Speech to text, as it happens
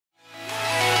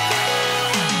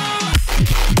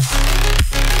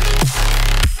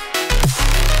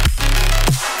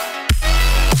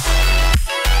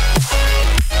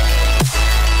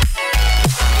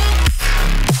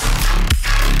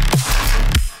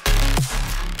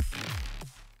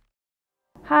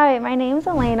Hi, my name is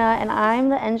Elena and I'm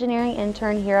the engineering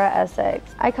intern here at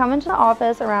Essex. I come into the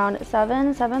office around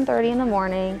 7:30 in the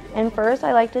morning, and first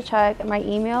I like to check my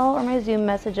email or my Zoom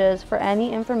messages for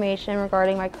any information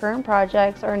regarding my current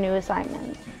projects or new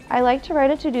assignments. I like to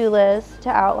write a to-do list to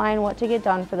outline what to get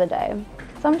done for the day.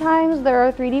 Sometimes there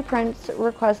are 3D prints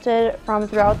requested from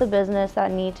throughout the business that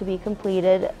need to be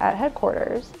completed at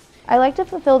headquarters. I like to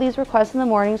fulfill these requests in the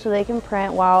morning so they can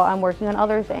print while I'm working on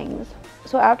other things.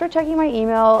 So after checking my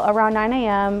email around 9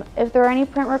 a.m., if there are any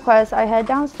print requests, I head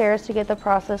downstairs to get the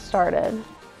process started.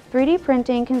 3D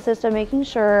printing consists of making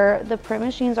sure the print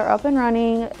machines are up and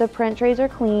running, the print trays are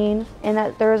clean, and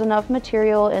that there is enough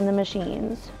material in the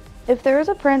machines. If there is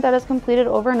a print that is completed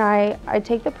overnight, I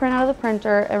take the print out of the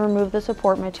printer and remove the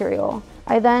support material.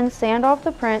 I then sand off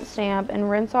the print stamp and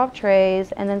rinse off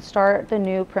trays and then start the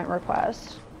new print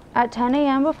request. At 10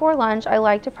 a.m. before lunch, I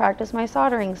like to practice my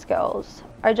soldering skills.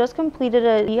 I just completed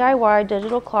a DIY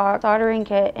digital clock soldering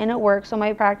kit and it works, so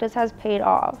my practice has paid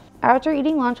off. After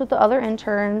eating lunch with the other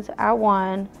interns at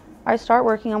 1, I start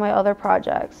working on my other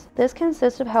projects. This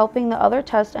consists of helping the other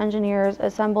test engineers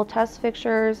assemble test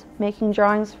fixtures, making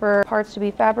drawings for parts to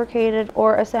be fabricated,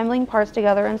 or assembling parts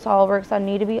together in SOLIDWORKS that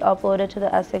need to be uploaded to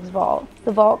the Essex Vault.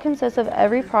 The Vault consists of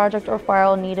every project or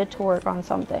file needed to work on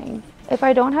something. If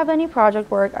I don't have any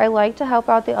project work, I like to help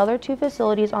out the other 2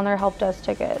 facilities on their help desk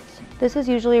tickets. This is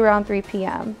usually around 3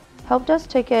 p.m. Help desk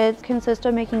tickets consist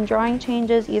of making drawing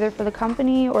changes either for the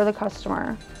company or the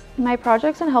customer. My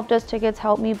projects and help desk tickets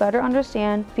help me better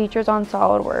understand features on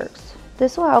SOLIDWORKS.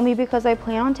 This will help me because I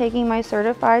plan on taking my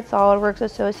certified SOLIDWORKS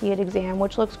associate exam,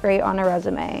 which looks great on a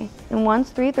resume. And once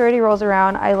 3:30 rolls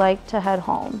around, I like to head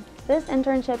home. This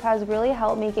internship has really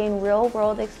helped me gain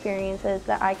real-world experiences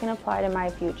that I can apply to my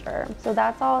future. So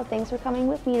that's all. Thanks for coming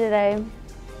with me today.